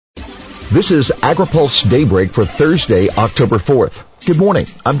This is AgriPulse Daybreak for Thursday, October 4th. Good morning.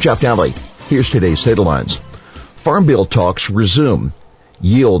 I'm Jeff Daly. Here's today's headlines. Farm Bill talks resume.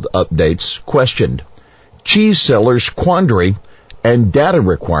 Yield updates questioned. Cheese sellers quandary and data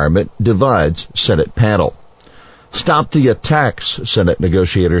requirement divides Senate panel. Stop the attacks, Senate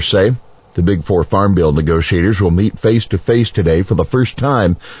negotiators say. The Big Four Farm Bill negotiators will meet face-to-face today for the first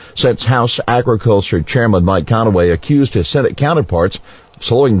time since House Agriculture Chairman Mike Conaway accused his Senate counterparts of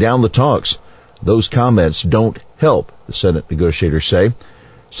slowing down the talks. Those comments don't help, the Senate negotiators say.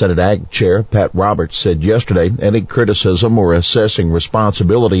 Senate Ag Chair Pat Roberts said yesterday any criticism or assessing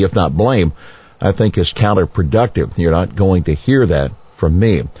responsibility, if not blame, I think is counterproductive. You're not going to hear that from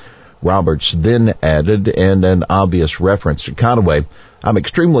me. Roberts then added, in an obvious reference to Conaway, I'm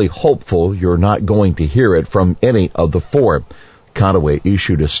extremely hopeful you're not going to hear it from any of the four. Conaway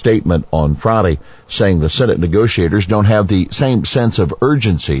issued a statement on Friday saying the Senate negotiators don't have the same sense of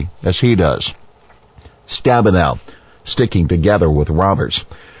urgency as he does. Stabenow sticking together with Roberts.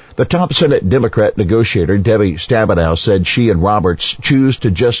 The top Senate Democrat negotiator, Debbie Stabenow, said she and Roberts choose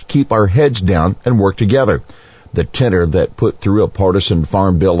to just keep our heads down and work together. The tenor that put through a partisan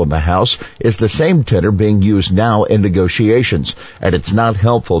farm bill in the House is the same tenor being used now in negotiations, and it's not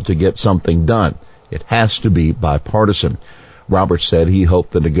helpful to get something done. It has to be bipartisan. Roberts said he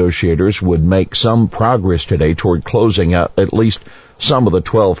hoped the negotiators would make some progress today toward closing out at least some of the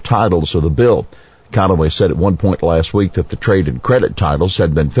 12 titles of the bill. Conaway said at one point last week that the trade and credit titles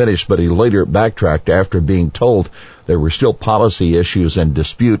had been finished, but he later backtracked after being told there were still policy issues in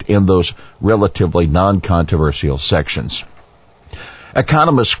dispute in those relatively non-controversial sections.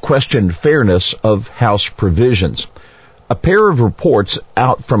 Economists questioned fairness of House provisions. A pair of reports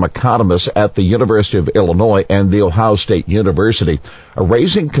out from economists at the University of Illinois and the Ohio State University are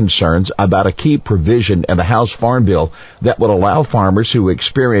raising concerns about a key provision in the House Farm Bill that would allow farmers who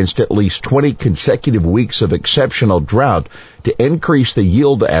experienced at least 20 consecutive weeks of exceptional drought to increase the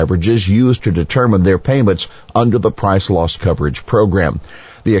yield averages used to determine their payments under the price loss coverage program.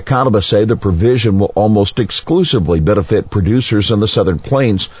 The economists say the provision will almost exclusively benefit producers in the Southern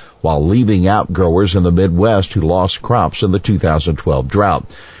Plains while leaving out growers in the Midwest who lost crops in the 2012 drought.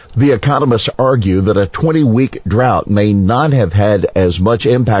 The economists argue that a 20-week drought may not have had as much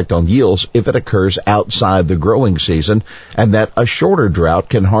impact on yields if it occurs outside the growing season, and that a shorter drought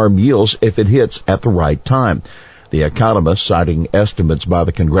can harm yields if it hits at the right time. The economists, citing estimates by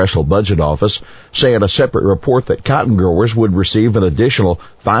the Congressional Budget Office, say in a separate report that cotton growers would receive an additional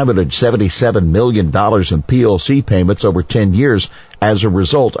 $577 million in PLC payments over 10 years as a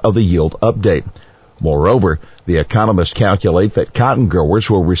result of the yield update. Moreover, the economists calculate that cotton growers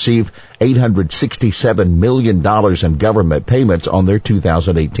will receive $867 million in government payments on their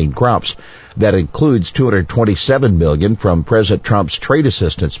 2018 crops. That includes $227 million from President Trump's trade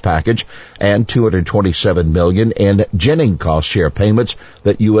assistance package and $227 million in ginning cost share payments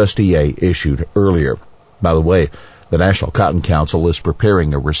that USDA issued earlier. By the way, the National Cotton Council is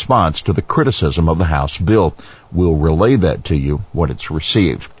preparing a response to the criticism of the House bill. We'll relay that to you when it's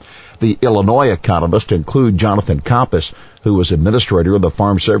received. The Illinois economists include Jonathan Kompas, who was administrator of the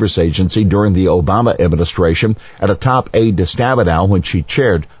Farm Service Agency during the Obama administration and a top aide to Stabenow when she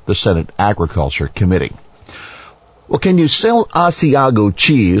chaired the Senate Agriculture Committee. Well, can you sell Asiago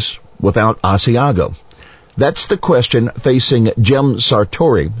cheese without Asiago? That's the question facing Jim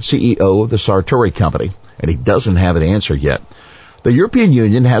Sartori, CEO of the Sartori Company, and he doesn't have an answer yet. The European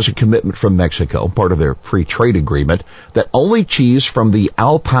Union has a commitment from Mexico, part of their free trade agreement, that only cheese from the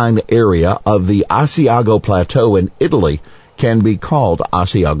Alpine area of the Asiago Plateau in Italy can be called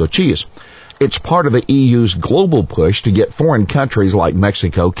Asiago cheese. It's part of the EU's global push to get foreign countries like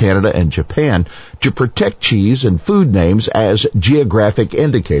Mexico, Canada, and Japan to protect cheese and food names as geographic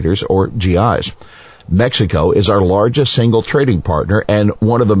indicators, or GIs. Mexico is our largest single trading partner, and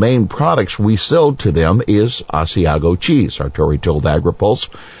one of the main products we sell to them is Asiago cheese, Sartori told AgriPulse.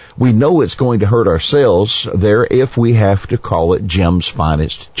 We know it's going to hurt our sales there if we have to call it Jim's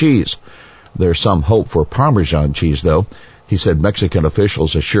finest cheese. There's some hope for Parmesan cheese, though. He said Mexican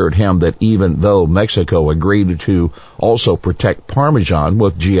officials assured him that even though Mexico agreed to also protect Parmesan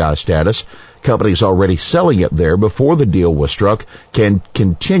with GI status, companies already selling it there before the deal was struck can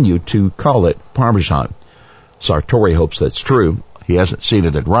continue to call it Parmesan. Sartori hopes that's true. He hasn't seen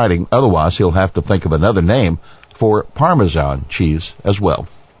it in writing. Otherwise, he'll have to think of another name for Parmesan cheese as well.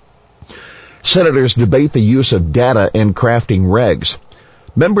 Senators debate the use of data in crafting regs.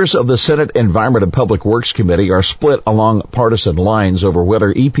 Members of the Senate Environment and Public Works Committee are split along partisan lines over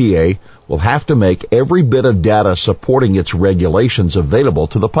whether EPA will have to make every bit of data supporting its regulations available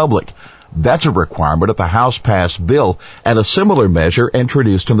to the public. That's a requirement of the House-passed bill and a similar measure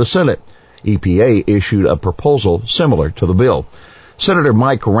introduced in the Senate. EPA issued a proposal similar to the bill. Senator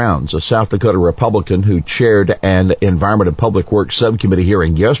Mike Rounds, a South Dakota Republican who chaired an Environment and Public Works Subcommittee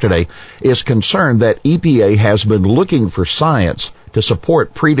hearing yesterday, is concerned that EPA has been looking for science to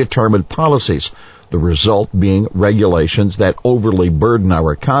support predetermined policies, the result being regulations that overly burden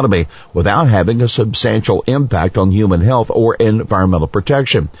our economy without having a substantial impact on human health or environmental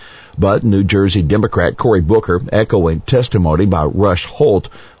protection. But New Jersey Democrat Cory Booker, echoing testimony by Rush Holt,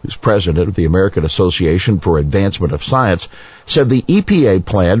 who's president of the American Association for Advancement of Science, said the EPA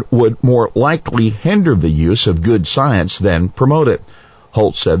plan would more likely hinder the use of good science than promote it.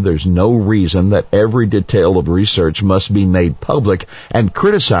 Holt said there's no reason that every detail of research must be made public and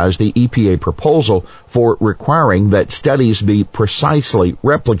criticized the EPA proposal for requiring that studies be precisely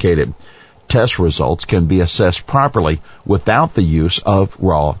replicated. Test results can be assessed properly without the use of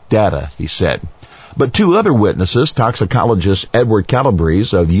raw data, he said. But two other witnesses, toxicologist Edward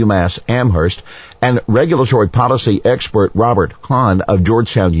Calabrese of UMass Amherst and regulatory policy expert Robert Hahn of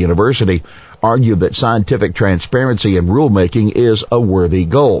Georgetown University, argue that scientific transparency in rulemaking is a worthy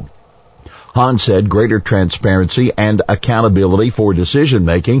goal. Hahn said greater transparency and accountability for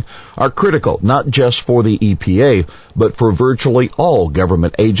decision-making are critical not just for the EPA, but for virtually all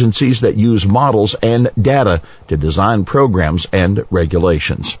government agencies that use models and data to design programs and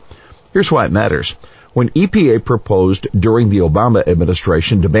regulations. Here's why it matters. When EPA proposed during the Obama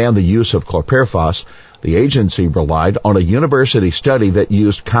administration to ban the use of chlorpyrifos, the agency relied on a university study that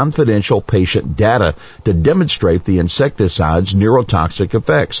used confidential patient data to demonstrate the insecticide's neurotoxic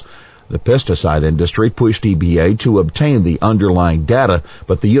effects. The pesticide industry pushed EPA to obtain the underlying data,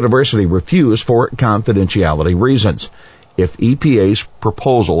 but the university refused for confidentiality reasons. If EPA's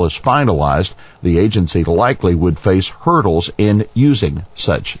proposal is finalized, the agency likely would face hurdles in using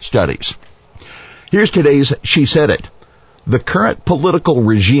such studies. Here's today's She Said It. The current political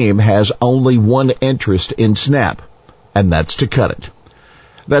regime has only one interest in SNAP, and that's to cut it.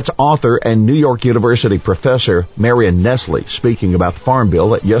 That's author and New York University professor Marion Nestle speaking about the Farm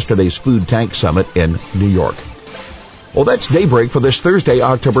Bill at yesterday's Food Tank Summit in New York. Well, that's Daybreak for this Thursday,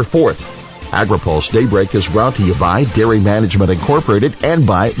 October 4th. AgriPulse Daybreak is brought to you by Dairy Management Incorporated and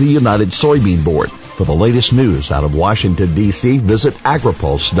by the United Soybean Board. For the latest news out of Washington, D.C., visit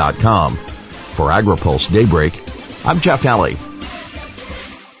agripulse.com. For AgriPulse Daybreak, I'm Jeff Alley.